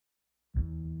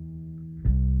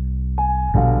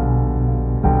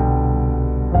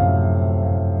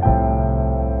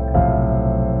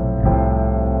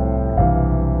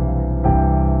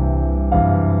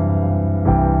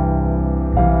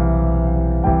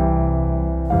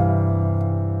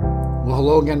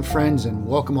Hello again, friends, and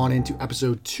welcome on into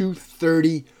episode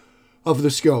 230 of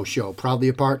The SCO Show, proudly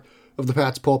a part of the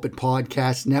Pat's Pulpit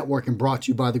Podcast Network and brought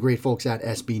to you by the great folks at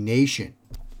SB Nation.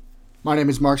 My name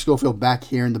is Mark Schofield, back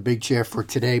here in the big chair for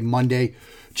today, Monday,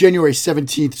 January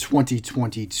 17th,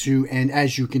 2022, and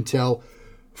as you can tell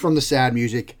from the sad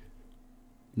music,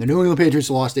 the New England Patriots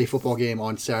lost a football game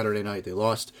on Saturday night. They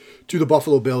lost to the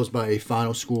Buffalo Bills by a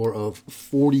final score of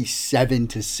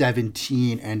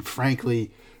 47-17, and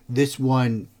frankly, this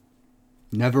one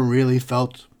never really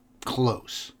felt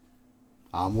close.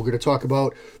 We're going to talk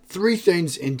about three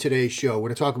things in today's show. We're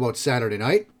going to talk about Saturday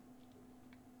night.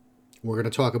 We're going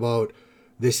to talk about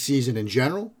this season in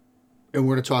general. And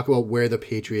we're going to talk about where the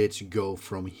Patriots go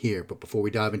from here. But before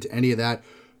we dive into any of that,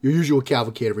 your usual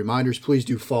cavalcade of reminders, please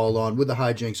do follow along with the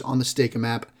hijinks on the Steakum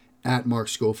app at Mark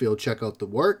Schofield. Check out the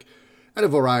work at a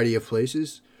variety of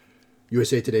places.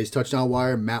 USA Today's Touchdown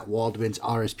Wire, Matt Waldman's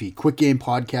RSP Quick Game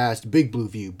Podcast, Big Blue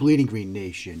View, Bleeding Green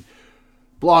Nation,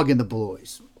 Blogging the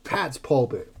Boys, Pat's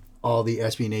Pulpit, all the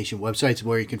SB Nation websites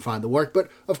where you can find the work.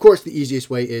 But, of course, the easiest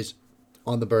way is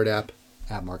on the Bird app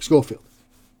at Mark Schofield.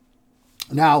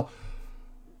 Now,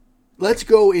 let's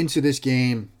go into this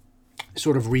game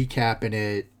sort of recapping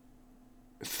it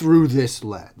through this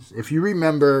lens. If you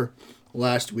remember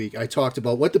last week, I talked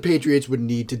about what the Patriots would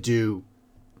need to do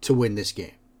to win this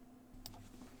game.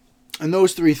 And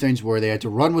those three things were they had to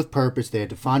run with purpose, they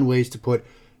had to find ways to put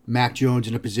Mac Jones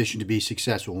in a position to be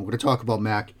successful. And we're going to talk about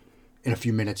Mac in a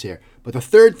few minutes here. But the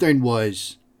third thing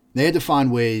was they had to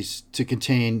find ways to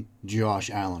contain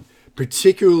Josh Allen,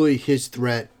 particularly his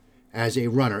threat as a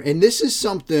runner. And this is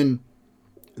something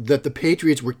that the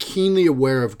Patriots were keenly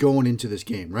aware of going into this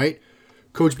game, right?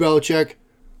 Coach Belichick,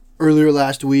 earlier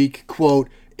last week, quote,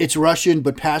 "It's Russian,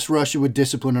 but pass Russian with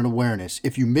discipline and awareness.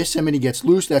 If you miss him and he gets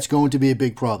loose, that's going to be a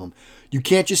big problem. You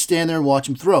can't just stand there and watch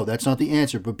him throw. That's not the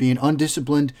answer. But being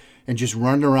undisciplined and just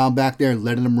running around back there and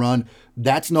letting him run,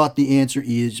 that's not the answer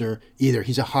either.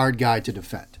 He's a hard guy to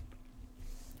defend."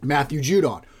 Matthew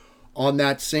Judon, on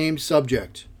that same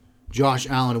subject, Josh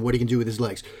Allen and what he can do with his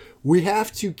legs. We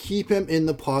have to keep him in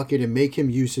the pocket and make him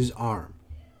use his arm.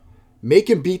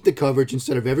 Make him beat the coverage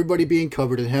instead of everybody being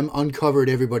covered and him uncovered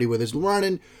everybody with his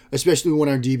running, especially when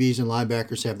our DBs and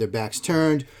linebackers have their backs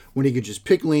turned, when he could just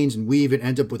pick lanes and weave and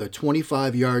end up with a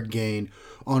 25-yard gain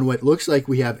on what looks like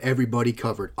we have everybody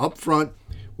covered. Up front,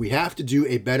 we have to do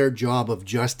a better job of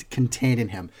just containing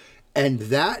him. And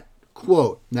that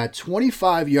quote, that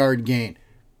 25-yard gain,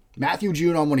 Matthew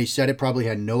Judon, when he said it, probably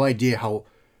had no idea how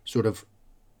sort of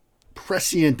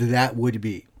prescient that would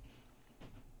be.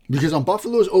 Because on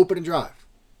Buffalo's opening drive,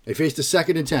 they faced a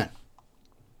 2nd and 10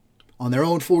 on their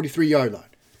own 43-yard line.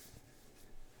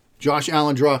 Josh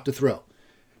Allen dropped the throw.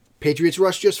 Patriots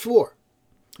rushed just 4.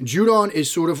 Judon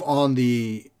is sort of on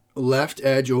the left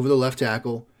edge over the left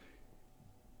tackle,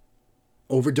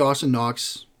 over Dawson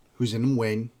Knox, who's in the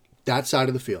wing, that side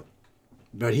of the field.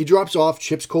 But he drops off,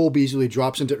 chips Cole Beasley,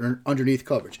 drops into underneath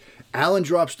coverage. Allen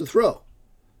drops the throw.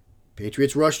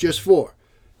 Patriots rush just 4.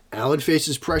 Allen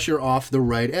faces pressure off the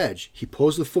right edge. He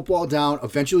pulls the football down,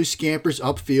 eventually scampers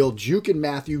upfield, juking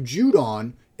Matthew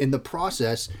Judon in the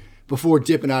process before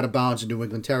dipping out of bounds in New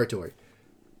England territory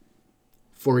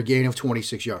for a gain of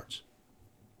 26 yards.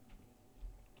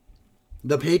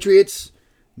 The Patriots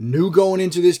knew going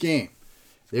into this game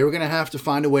they were going to have to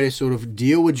find a way to sort of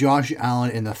deal with Josh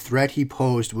Allen and the threat he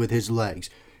posed with his legs.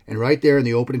 And right there in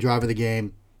the opening drive of the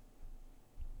game,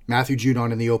 Matthew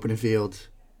Judon in the opening field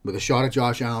with a shot at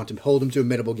Josh Allen to hold him to a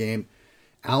middle game.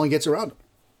 Allen gets around him.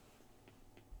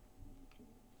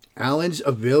 Allen's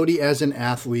ability as an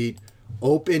athlete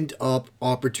opened up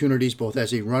opportunities both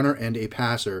as a runner and a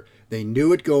passer. They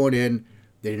knew it going in.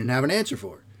 They didn't have an answer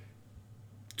for it.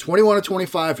 21 of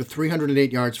 25 for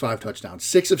 308 yards, 5 touchdowns.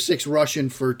 6 of 6 rushing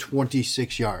for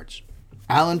 26 yards.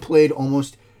 Allen played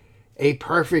almost a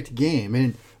perfect game.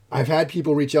 And I've had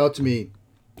people reach out to me.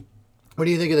 What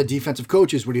do you think of the defensive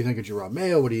coaches? What do you think of Jerome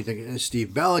Mayo? What do you think of Steve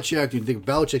Belichick? What do you think of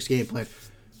Belichick's game plan?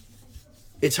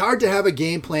 It's hard to have a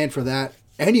game plan for that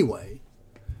anyway,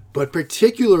 but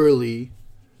particularly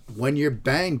when you're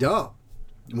banged up,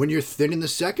 when you're thin in the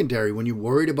secondary, when you're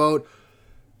worried about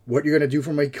what you're going to do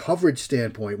from a coverage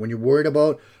standpoint, when you're worried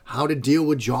about how to deal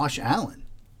with Josh Allen.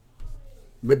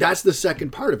 But that's the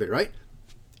second part of it, right?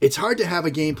 It's hard to have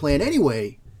a game plan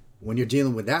anyway when you're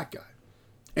dealing with that guy.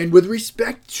 And with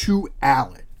respect to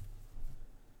Allen,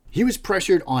 he was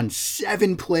pressured on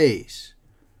 7 plays,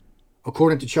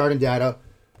 according to chart and data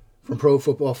from Pro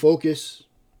Football Focus,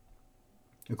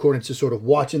 according to sort of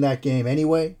watching that game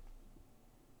anyway.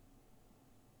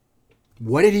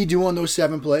 What did he do on those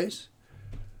 7 plays?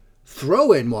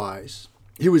 Throw-in wise,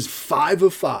 he was 5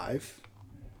 of 5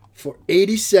 for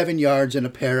 87 yards and a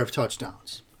pair of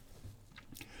touchdowns.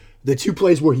 The 2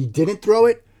 plays where he didn't throw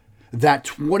it, that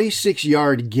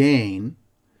 26-yard gain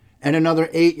and another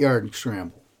 8-yard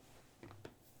scramble.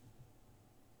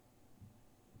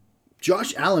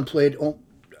 Josh Allen played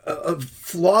a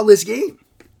flawless game.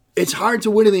 It's hard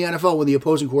to win in the NFL when the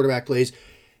opposing quarterback plays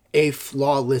a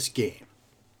flawless game.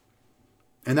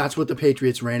 And that's what the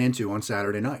Patriots ran into on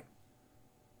Saturday night.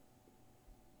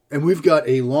 And we've got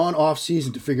a long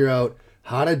offseason to figure out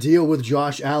how to deal with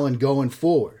Josh Allen going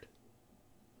forward.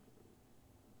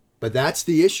 But that's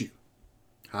the issue.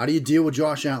 How do you deal with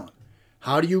Josh Allen?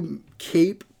 How do you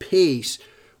keep pace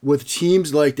with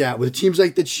teams like that, with teams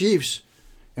like the Chiefs,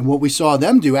 and what we saw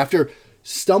them do after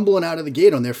stumbling out of the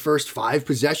gate on their first 5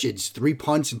 possessions, 3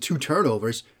 punts and 2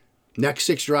 turnovers, next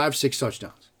 6 drives, 6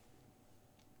 touchdowns?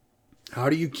 How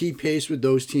do you keep pace with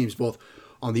those teams, both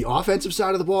on the offensive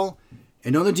side of the ball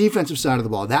and on the defensive side of the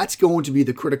ball? That's going to be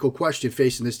the critical question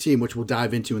facing this team, which we'll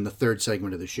dive into in the third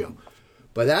segment of the show.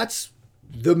 But that's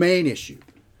the main issue.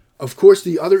 Of course,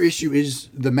 the other issue is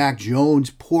the Mac Jones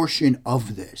portion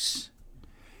of this.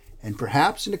 And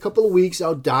perhaps in a couple of weeks,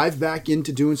 I'll dive back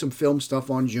into doing some film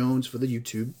stuff on Jones for the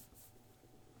YouTube.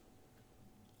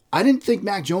 I didn't think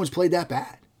Mac Jones played that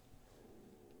bad.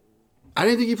 I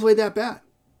didn't think he played that bad.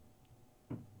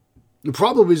 The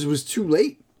problem is it was too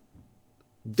late.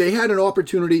 They had an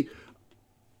opportunity.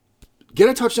 Get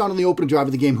a touchdown on the opening drive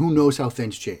of the game. Who knows how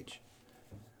things change?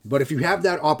 But if you have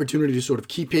that opportunity to sort of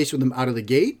keep pace with them out of the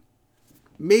gate,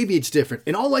 maybe it's different.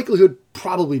 In all likelihood,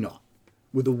 probably not,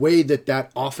 with the way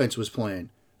that offense was playing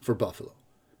for Buffalo.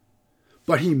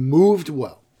 But he moved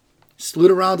well, slid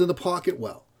around in the pocket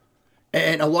well.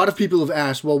 And a lot of people have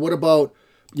asked, well, what about,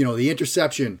 the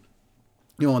interception,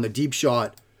 on the deep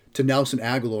shot to Nelson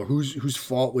Agholor? Whose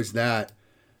fault was that?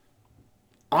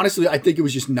 Honestly, I think it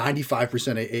was just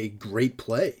 95% a great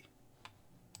play.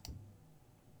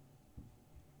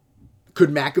 Could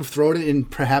Mac have thrown it in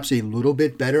perhaps a little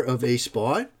bit better of a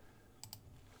spot?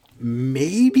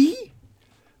 Maybe.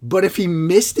 But if he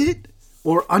missed it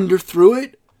or underthrew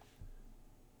it,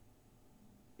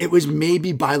 it was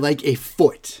maybe by like a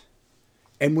foot.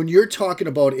 And when you're talking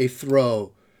about a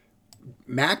throw,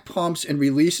 Mac pumps and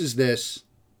releases this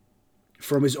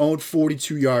from his own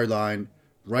 42-yard line,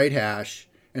 right hash,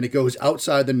 and it goes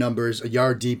outside the numbers, a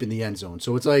yard deep in the end zone.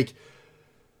 So it's like,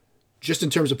 just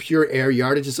in terms of pure air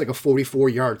yardage, it's like a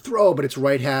 44-yard throw, but it's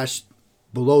right hash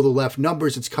below the left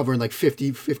numbers. It's covering like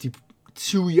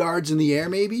 52 yards in the air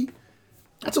maybe.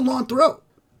 That's a long throw.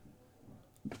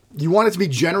 You want it to be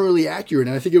generally accurate,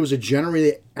 and I think it was a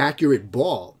generally accurate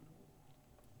ball.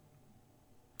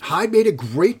 Hyde made a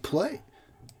great play.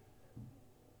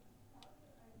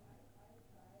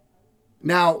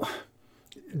 Now,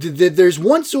 there's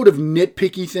one sort of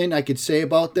nitpicky thing I could say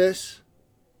about this.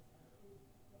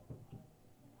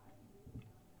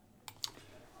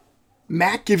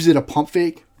 Mac gives it a pump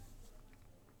fake,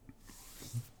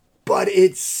 but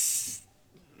it's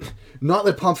not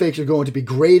that pump fakes are going to be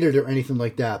graded or anything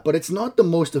like that, but it's not the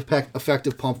most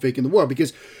effective pump fake in the world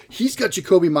because he's got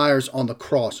Jacoby Myers on the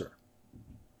crosser.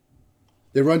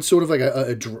 They run sort of like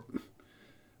a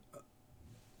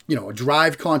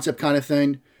drive concept kind of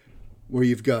thing where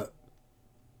you've got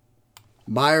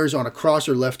Myers on a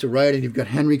crosser left to right and you've got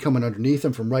Henry coming underneath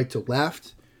him from right to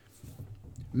left.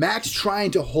 Mac's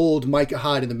trying to hold Micah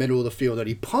Hyde in the middle of the field and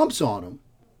he pumps on him.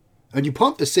 And you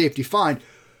pump the safety fine.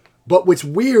 But what's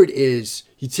weird is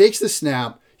he takes the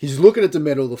snap, he's looking at the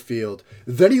middle of the field,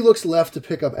 then he looks left to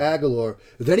pick up Agholor,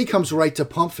 then he comes right to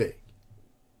pump fake.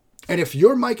 And if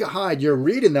you're Micah Hyde, you're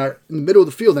reading that in the middle of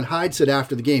the field, and Hyde said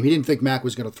after the game he didn't think Mac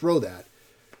was going to throw that.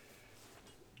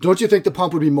 Don't you think the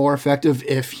pump would be more effective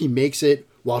if he makes it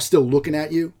while still looking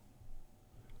at you?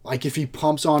 Like if he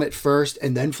pumps on it first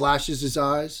and then flashes his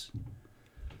eyes?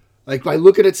 Like by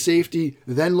looking at safety,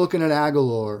 then looking at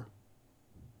Agholor,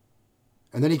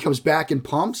 and then he comes back and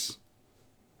pumps?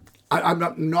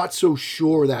 I'm not so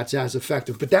sure that's as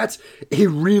effective, but that's a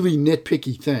really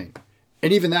nitpicky thing.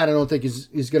 And even that I don't think is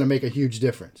going to make a huge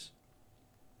difference.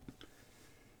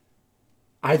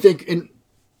 I think it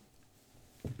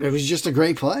was just a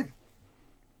great play.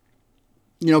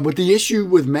 But the issue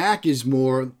with Mac is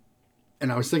more,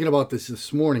 and I was thinking about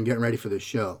this morning getting ready for this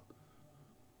show.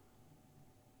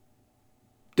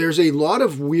 There's a lot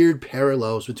of weird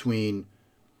parallels between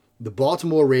the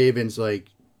Baltimore Ravens like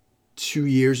 2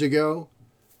 years ago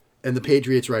and the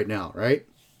Patriots right now, right?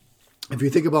 If you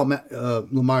think about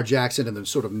Lamar Jackson and the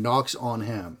sort of knocks on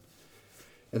him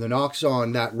and the knocks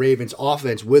on that Ravens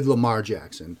offense with Lamar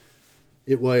Jackson,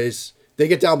 it was they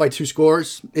get down by 2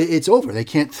 scores, it's over. They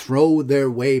can't throw their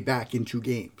way back into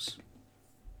games.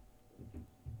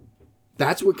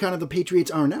 That's what kind of the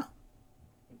Patriots are now.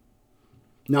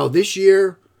 Now, this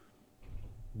year,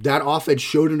 that offense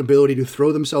showed an ability to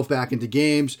throw themselves back into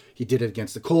games. He did it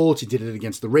against the Colts. He did it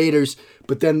against the Raiders.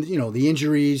 But then, the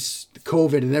injuries, the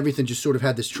COVID, and everything just sort of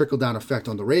had this trickle-down effect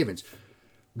on the Ravens.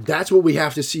 That's what we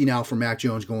have to see now for Mac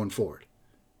Jones going forward.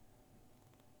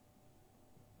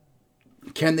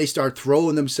 Can they start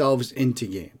throwing themselves into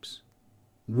games?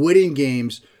 Winning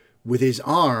games with his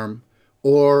arm,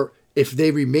 or if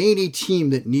they remain a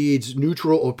team that needs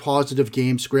neutral or positive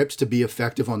game scripts to be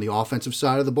effective on the offensive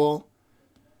side of the ball,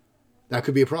 that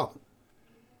could be a problem.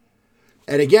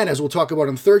 And again, as we'll talk about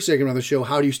in the third segment of the show,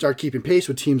 how do you start keeping pace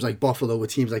with teams like Buffalo,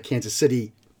 with teams like Kansas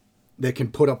City that can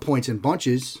put up points in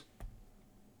bunches?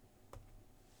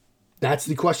 That's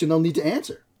the question they'll need to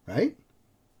answer, right?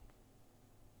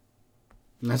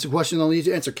 And that's the question they'll need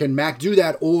to answer. Can Mac do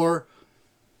that or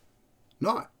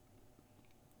not?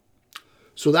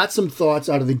 So that's some thoughts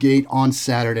out of the gate on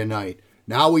Saturday night.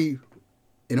 Now we,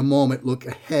 in a moment, look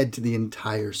ahead to the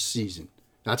entire season.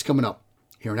 That's coming up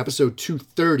here in episode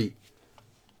 230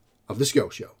 of The SCO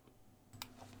Show.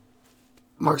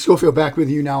 Mark Schofield back with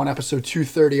you now on episode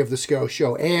 230 of The SCO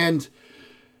Show. And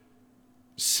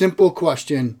simple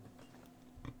question,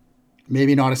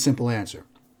 maybe not a simple answer.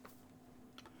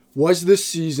 Was this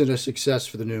season a success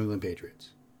for the New England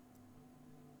Patriots?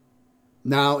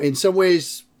 Now, in some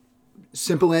ways,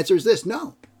 simple answer is this: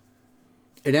 no.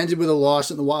 It ended with a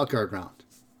loss in the wild card round.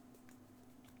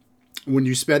 When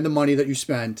you spend the money that you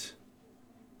spent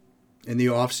in the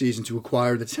offseason to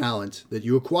acquire the talent that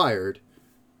you acquired,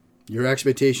 your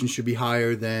expectations should be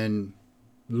higher than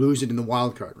losing in the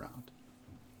wild card round.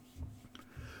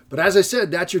 But as I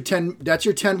said, that's your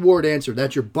 10-word answer.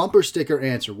 That's your bumper sticker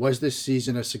answer. Was this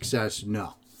season a success?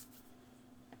 No.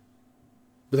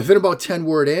 But the thing about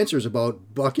 10-word answers,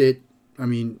 about bumper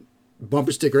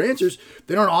sticker answers,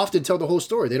 they don't often tell the whole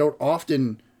story. They don't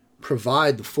often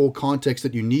provide the full context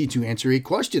that you need to answer a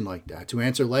question like that, to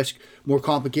answer life's more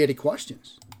complicated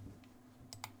questions.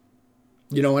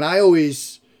 And I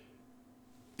always,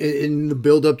 in the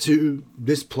build-up to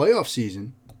this playoff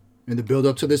season, in the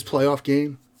build-up to this playoff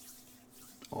game,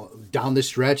 down this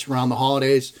stretch around the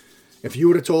holidays, if you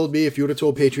would have told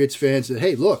Patriots fans that,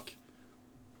 hey, look,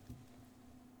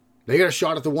 they got a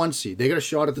shot at the 1 seed. They got a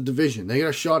shot at the division. They got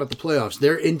a shot at the playoffs.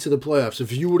 They're into the playoffs.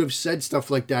 If you would have said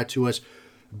stuff like that to us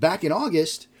back in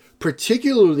August,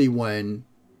 particularly when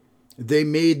they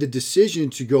made the decision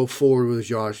to go forward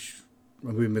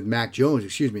with Mac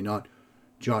Jones, not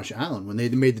Josh Allen, when they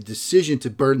made the decision to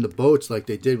burn the boats like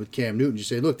they did with Cam Newton, just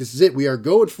say, look, this is it. We are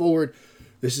going forward.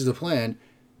 This is the plan.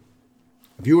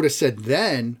 If you would have said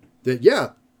then that, yeah,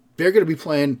 they're going to be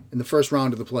playing in the first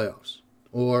round of the playoffs,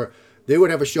 or they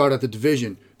would have a shot at the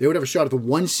division, they would have a shot at the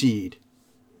 1 seed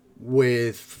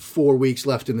with 4 weeks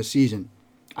left in the season,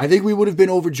 I think we would have been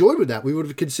overjoyed with that. We would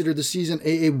have considered the season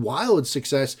a wild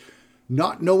success,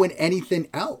 not knowing anything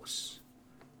else.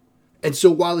 And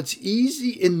so while it's easy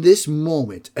in this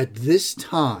moment, at this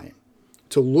time,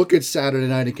 to look at Saturday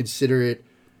night and consider it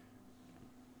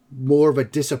more of a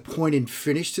disappointing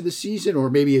finish to the season, or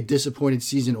maybe a disappointing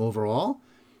season overall,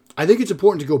 I think it's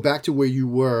important to go back to where you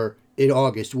were in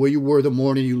August, where you were the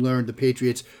morning you learned the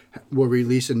Patriots were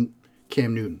releasing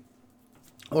Cam Newton.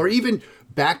 Or even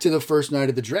back to the first night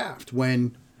of the draft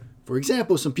when, for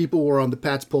example, some people were on the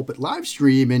Pat's Pulpit live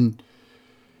stream and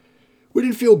we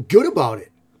didn't feel good about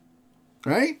it,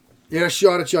 right? You had a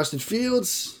shot at Justin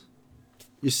Fields.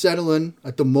 You settle in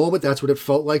at the moment. That's what it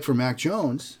felt like for Mac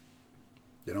Jones.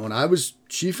 And I was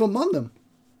chief among them.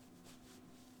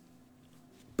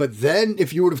 But then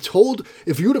if you would have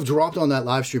dropped on that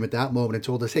live stream at that moment and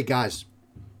told us, hey guys,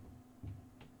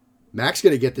 Mac's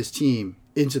going to get this team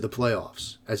into the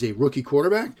playoffs as a rookie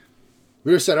quarterback,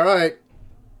 we would have said, all right.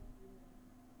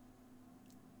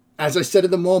 As I said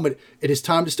in the moment, it is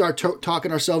time to start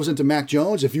talking ourselves into Mac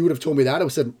Jones. If you would have told me that, I would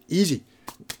have said, easy.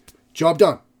 Job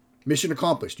done. Mission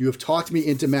accomplished. You have talked me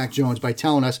into Mac Jones by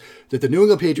telling us that the New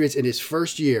England Patriots in his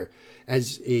first year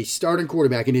as a starting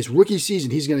quarterback in his rookie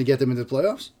season, he's going to get them into the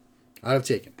playoffs. I'd have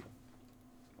taken it.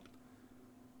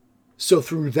 So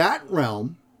through that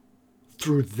realm,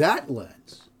 through that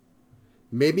lens,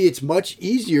 maybe it's much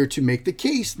easier to make the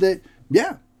case that,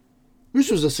 yeah, this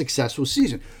was a successful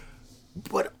season.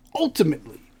 But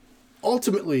ultimately,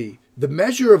 the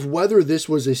measure of whether this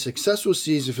was a successful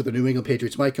season for the New England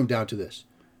Patriots might come down to this.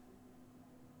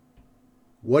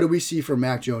 What do we see from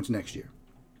Mac Jones next year?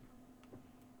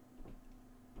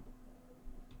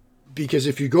 Because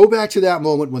if you go back to that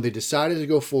moment when they decided to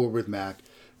go forward with Mac,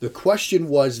 the question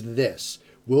was this: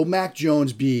 will Mac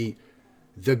Jones be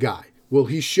the guy? Will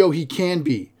he show he can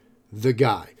be the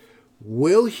guy?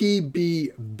 Will he be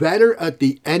better at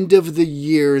the end of the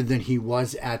year than he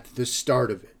was at the start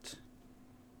of it?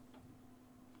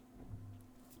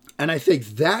 And I think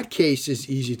that case is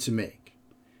easy to make.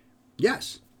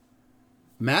 Yes,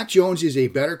 Mac Jones is a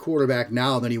better quarterback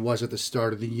now than he was at the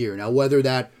start of the year. Now, whether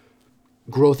that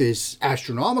growth is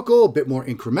astronomical, a bit more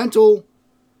incremental,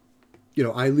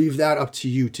 I leave that up to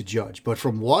you to judge. But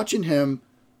from watching him,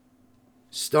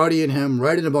 studying him,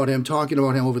 writing about him, talking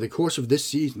about him over the course of this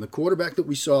season, the quarterback that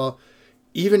we saw,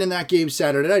 even in that game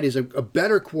Saturday night, is a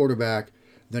better quarterback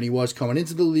than he was coming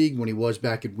into the league when he was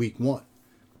back in week 1.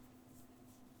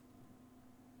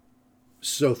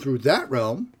 So through that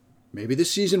realm, maybe this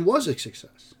season was a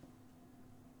success.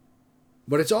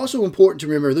 But it's also important to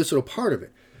remember this little part of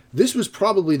it. This was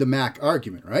probably the Mac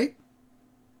argument, right?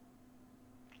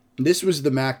 This was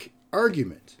the Mac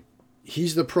argument.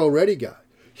 He's the pro-ready guy.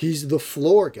 He's the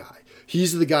floor guy.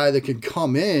 He's the guy that can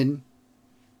come in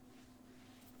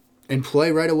and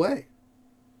play right away.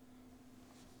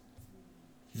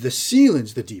 The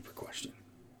ceiling's the deeper question.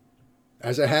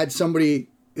 As I had somebody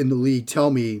in the league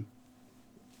tell me,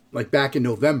 like back in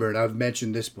November, and I've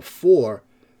mentioned this before,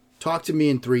 talk to me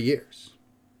in 3 years.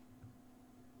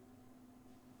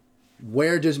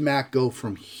 Where does Mac go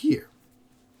from here?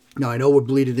 Now, I know we're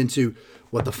bleeding into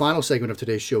what the final segment of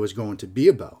today's show is going to be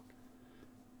about.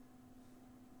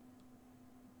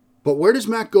 But where does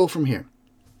Mac go from here?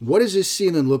 What does his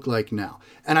ceiling look like now?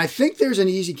 And I think there's an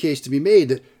easy case to be made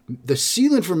that the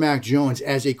ceiling for Mac Jones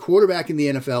as a quarterback in the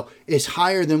NFL is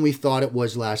higher than we thought it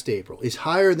was last April, is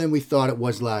higher than we thought it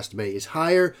was last May, is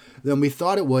higher than we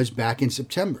thought it was back in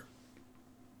September.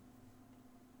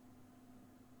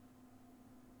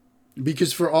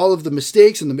 Because for all of the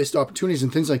mistakes and the missed opportunities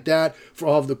and things like that, for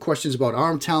all of the questions about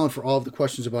arm talent, for all of the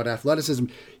questions about athleticism,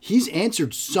 he's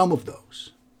answered some of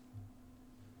those.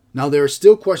 Now, there are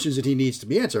still questions that he needs to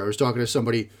be answered. I was talking to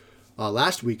somebody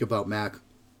last week about Mac,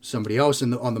 somebody else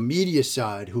on the media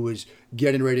side who was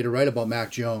getting ready to write about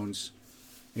Mac Jones.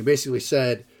 He basically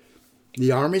said,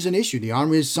 the arm is an issue. The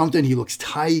arm is something. He looks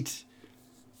tight,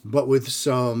 but with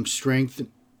some strength,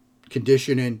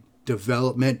 conditioning,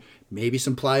 development, maybe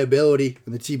some pliability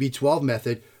in the TB12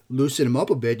 method, loosen him up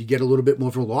a bit. You get a little bit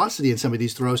more velocity in some of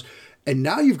these throws. And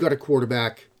now you've got a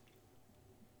quarterback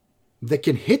that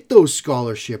can hit those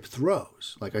scholarship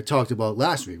throws, like I talked about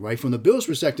last week, right? From the Bills'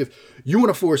 perspective, you want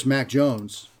to force Mac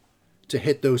Jones to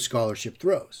hit those scholarship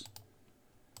throws.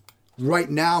 Right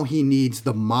now, he needs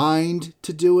the mind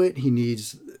to do it. He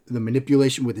needs the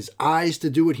manipulation with his eyes to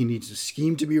do it. He needs the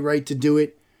scheme to be right to do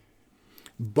it.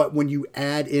 But when you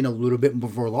add in a little bit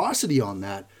more velocity on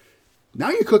that,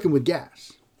 now you're cooking with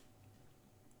gas.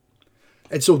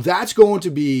 And so that's going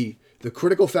to be the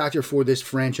critical factor for this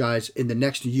franchise in the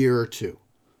next year or two.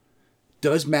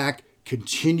 Does Mac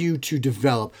continue to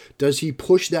develop? Does he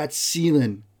push that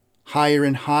ceiling higher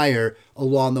and higher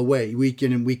along the way, week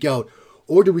in and week out?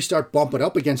 Or do we start bumping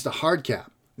up against a hard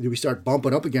cap? Do we start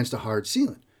bumping up against a hard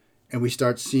ceiling? And we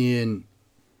start seeing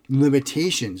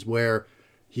limitations where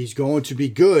he's going to be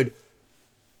good,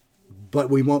 but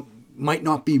might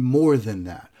not be more than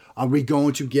that. Are we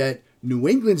going to get New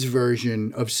England's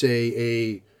version of, say,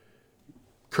 a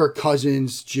Kirk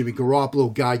Cousins, Jimmy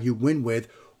Garoppolo guy you win with,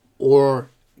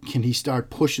 or can he start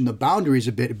pushing the boundaries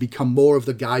a bit and become more of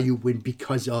the guy you win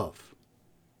because of?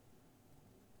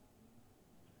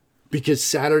 Because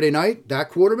Saturday night, that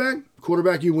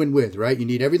quarterback you win with, right? You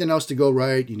need everything else to go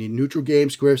right. You need neutral game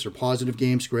scripts or positive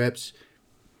game scripts.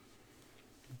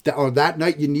 That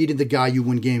night you needed the guy you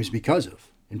win games because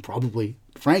of. And probably,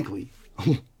 frankly,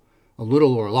 a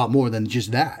little or a lot more than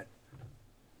just that.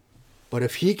 But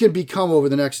if he can become over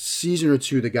the next season or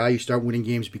two the guy you start winning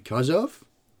games because of,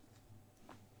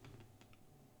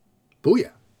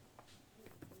 booyah.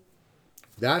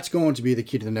 That's going to be the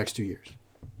key to the next 2 years.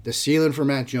 The ceiling for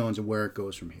Mac Jones and where it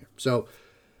goes from here. So,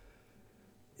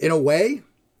 in a way,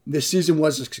 this season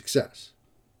was a success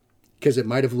because it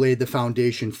might have laid the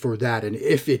foundation for that. And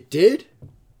if it did,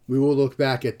 we will look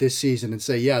back at this season and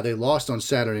say, yeah, they lost on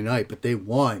Saturday night, but they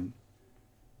won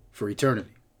for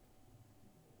eternity.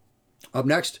 Up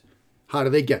next, how do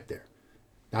they get there?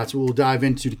 That's what we'll dive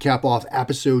into to cap off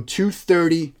episode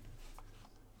 230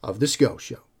 of The SCO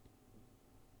Show.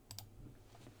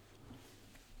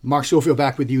 Mark Schofield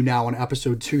back with you now on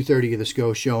episode 230 of The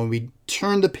SCO Show, and we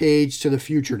turn the page to the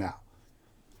future now.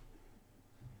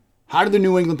 How do the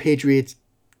New England Patriots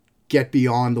get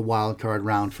beyond the wild card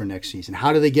round for next season?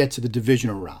 How do they get to the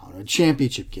divisional round, a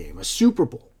championship game, a Super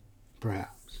Bowl,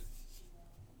 perhaps?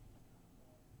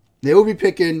 They will be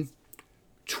picking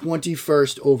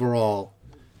 21st overall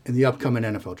in the upcoming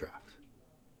NFL draft.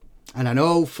 And I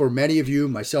know for many of you,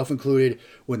 myself included,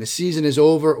 when the season is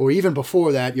over or even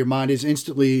before that, your mind is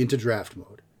instantly into draft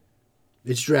mode.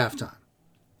 It's draft time.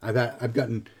 I've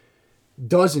gotten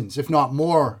dozens, if not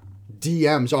more,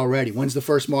 DMs already. When's the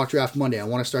first mock draft Monday? I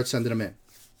want to start sending them in.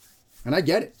 And I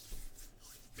get it.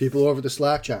 People over the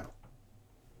Slack channel,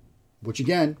 which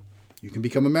again, you can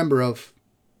become a member of.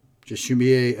 Just shoot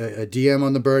me a DM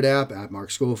on the Bird app at Mark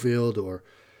Schofield or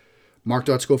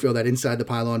mark.schofield at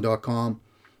insidethepylon.com.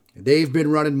 They've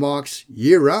been running mocks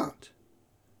year-round.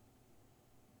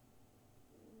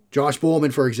 Josh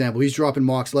Bowman, for example, he's dropping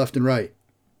mocks left and right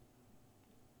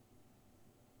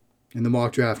in the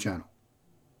mock draft channel.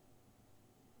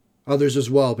 Others as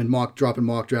well have been dropping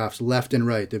mock drafts left and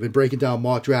right. They've been breaking down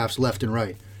mock drafts left and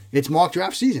right. It's mock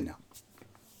draft season now.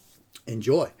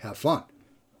 Enjoy. Have fun.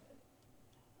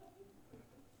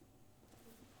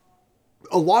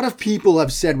 A lot of people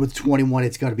have said with 21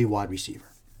 it's got to be wide receiver.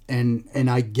 And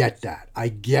I get that. I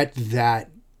get that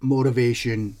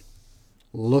motivation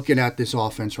looking at this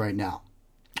offense right now.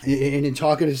 And in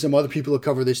talking to some other people that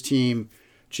cover this team,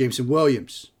 Jameson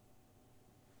Williams,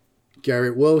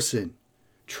 Garrett Wilson,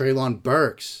 Treylon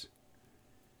Burks,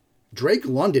 Drake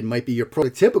London might be your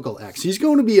prototypical X. He's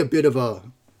going to be a bit of a...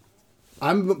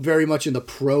 I'm very much in the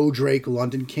pro-Drake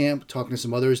London camp. Talking to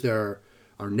some others, there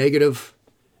are negative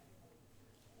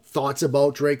thoughts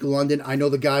about Drake London. I know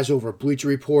the guys over at Bleacher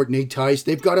Report, Nate Tice,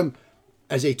 they've got him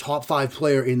as a top 5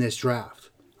 player in this draft.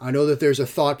 I know that there's a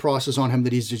thought process on him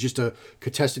that he's just a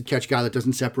contested catch guy that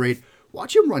doesn't separate.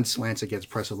 Watch him run slants against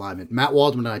press alignment. Matt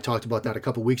Waldman and I talked about that a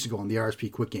couple weeks ago on the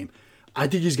RSP Quick Game. I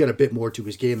think he's got a bit more to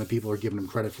his game than people are giving him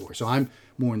credit for. So I'm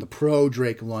more in the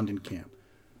pro-Drake London camp.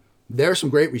 There are some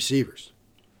great receivers.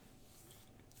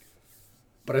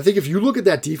 But I think if you look at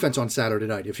that defense on Saturday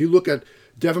night, if you look at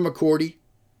Devin McCourty,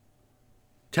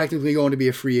 technically going to be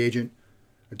a free agent,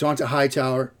 Donta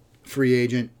Hightower, free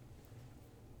agent,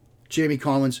 Jamie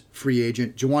Collins, free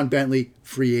agent, Juwan Bentley,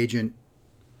 free agent.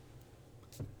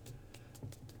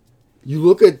 You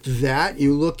look at that,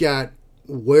 you look at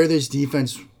where this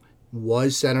defense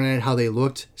was Saturday night, how they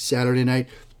looked Saturday night.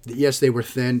 Yes, they were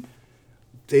thin.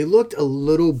 They looked a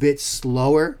little bit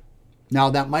slower. Now,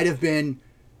 that might have been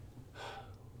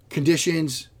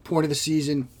conditions, point of the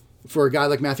season. For a guy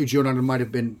like Matthew Judon, might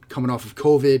have been coming off of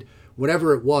COVID.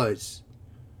 Whatever it was,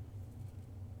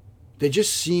 they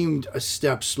just seemed a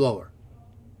step slower.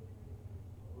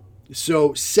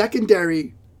 So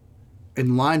secondary and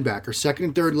linebacker, second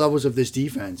and third levels of this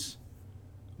defense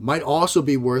might also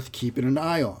be worth keeping an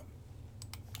eye on.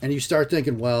 And you start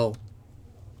thinking, well,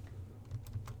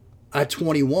 at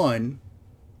 21,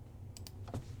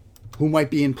 who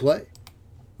might be in play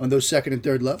on those second and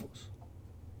third levels?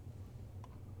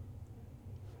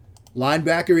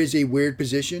 Linebacker is a weird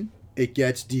position. It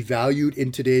gets devalued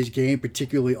in today's game,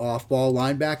 particularly off-ball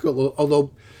linebacker,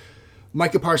 although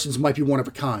Micah Parsons might be one of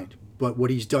a kind. But what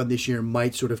he's done this year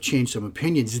might sort of change some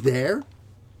opinions there.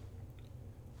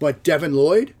 But Devin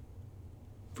Lloyd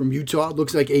from Utah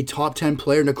looks like a top 10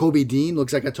 player. Nakobe Dean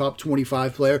looks like a top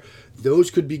 25 player.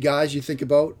 Those could be guys you think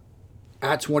about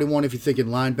at 21 if you're thinking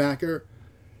linebacker.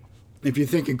 If you're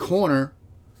thinking corner,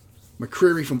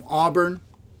 McCreary from Auburn.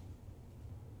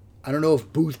 I don't know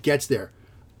if Booth gets there.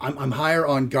 I'm higher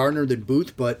on Gardner than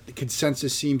Booth, but the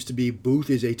consensus seems to be Booth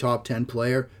is a top 10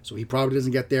 player, so he probably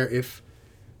doesn't get there if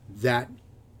that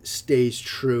stays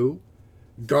true.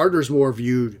 Gardner's more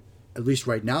viewed, at least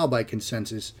right now by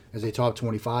consensus, as a top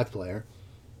 25 player.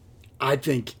 I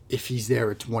think if he's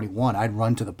there at 21, I'd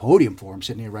run to the podium for him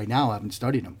sitting here right now. I haven't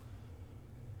studied him.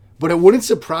 But it wouldn't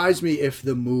surprise me if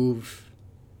the move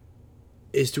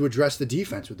is to address the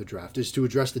defense with the draft, is to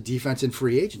address the defense in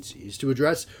free agency, is to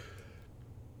address,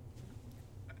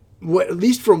 what, at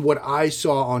least from what I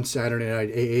saw on Saturday night,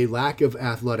 a lack of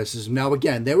athleticism. Now,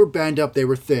 again, they were banged up, they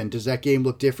were thin. Does that game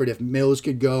look different if Mills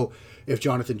could go, if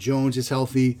Jonathan Jones is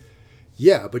healthy?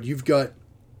 Yeah, but you've got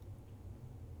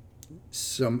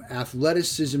some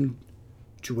athleticism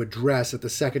to address at the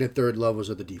second and third levels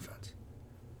of the defense.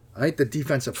 I think the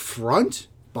defensive front,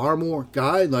 Barmore,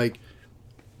 guy, like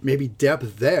maybe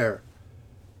depth there.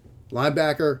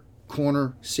 Linebacker,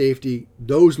 corner, safety,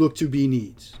 those look to be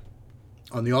needs.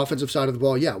 On the offensive side of the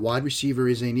ball, yeah, wide receiver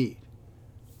is a need.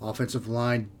 Offensive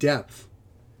line depth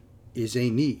is a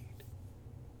need.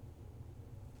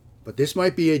 But this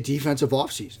might be a defensive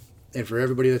offseason. And for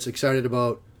everybody that's excited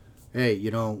about, hey,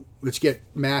 let's get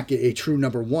Mac a true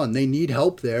number one. They need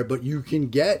help there, but you can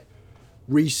get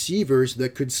receivers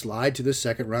that could slide to the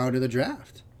second round of the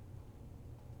draft.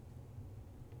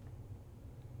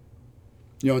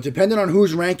 Depending on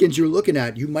whose rankings you're looking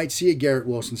at, you might see a Garrett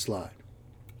Wilson slide.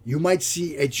 You might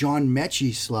see a John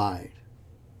Mechie slide.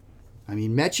 I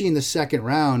mean, Mechie in the second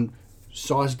round,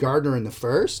 Sauce Gardner in the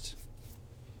first.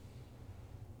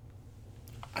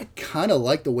 I kind of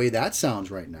like the way that sounds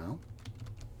right now.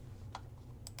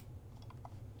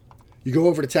 You go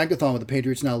over to Tankathon with the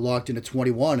Patriots now locked into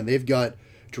 21, and they've got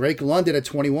Drake London at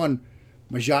 21,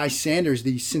 Majai Sanders,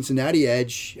 the Cincinnati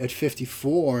edge, at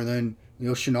 54, and then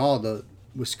Neil Chenal, the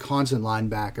Wisconsin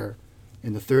linebacker,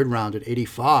 in the third round at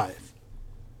 85.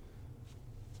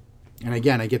 And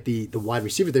again, I get the wide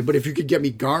receiver thing, but if you could get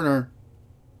me Garner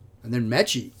and then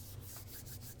Mechie,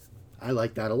 I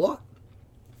like that a lot.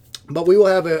 But we will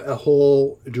have a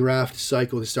whole draft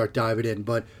cycle to start diving in,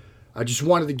 but I just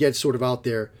wanted to get sort of out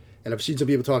there, and I've seen some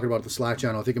people talking about it on the Slack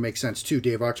channel. I think it makes sense too,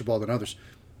 Dave Archibald and others.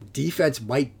 Defense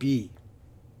might be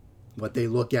what they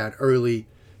look at early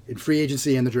in free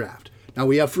agency and the draft. Now,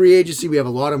 we have free agency. We have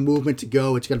a lot of movement to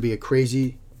go. It's going to be a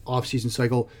crazy offseason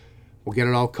cycle. We'll get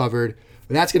it all covered.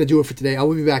 But that's going to do it for today. I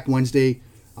will be back Wednesday,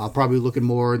 probably looking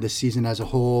more at the season as a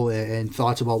whole and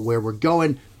thoughts about where we're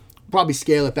going. Probably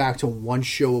scale it back to one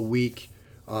show a week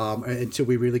until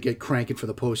we really get cranking for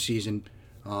the postseason,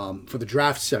 for the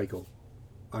draft cycle.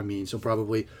 So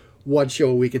probably one show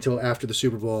a week until after the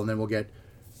Super Bowl, and then we'll get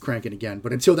cranking again.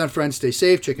 But until then, friends, stay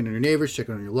safe. Check in on your neighbors. Check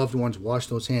in on your loved ones. Wash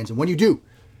those hands. And when you do,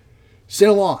 sit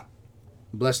along.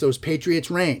 Bless those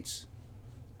Patriots' reigns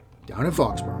down in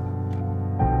Foxborough.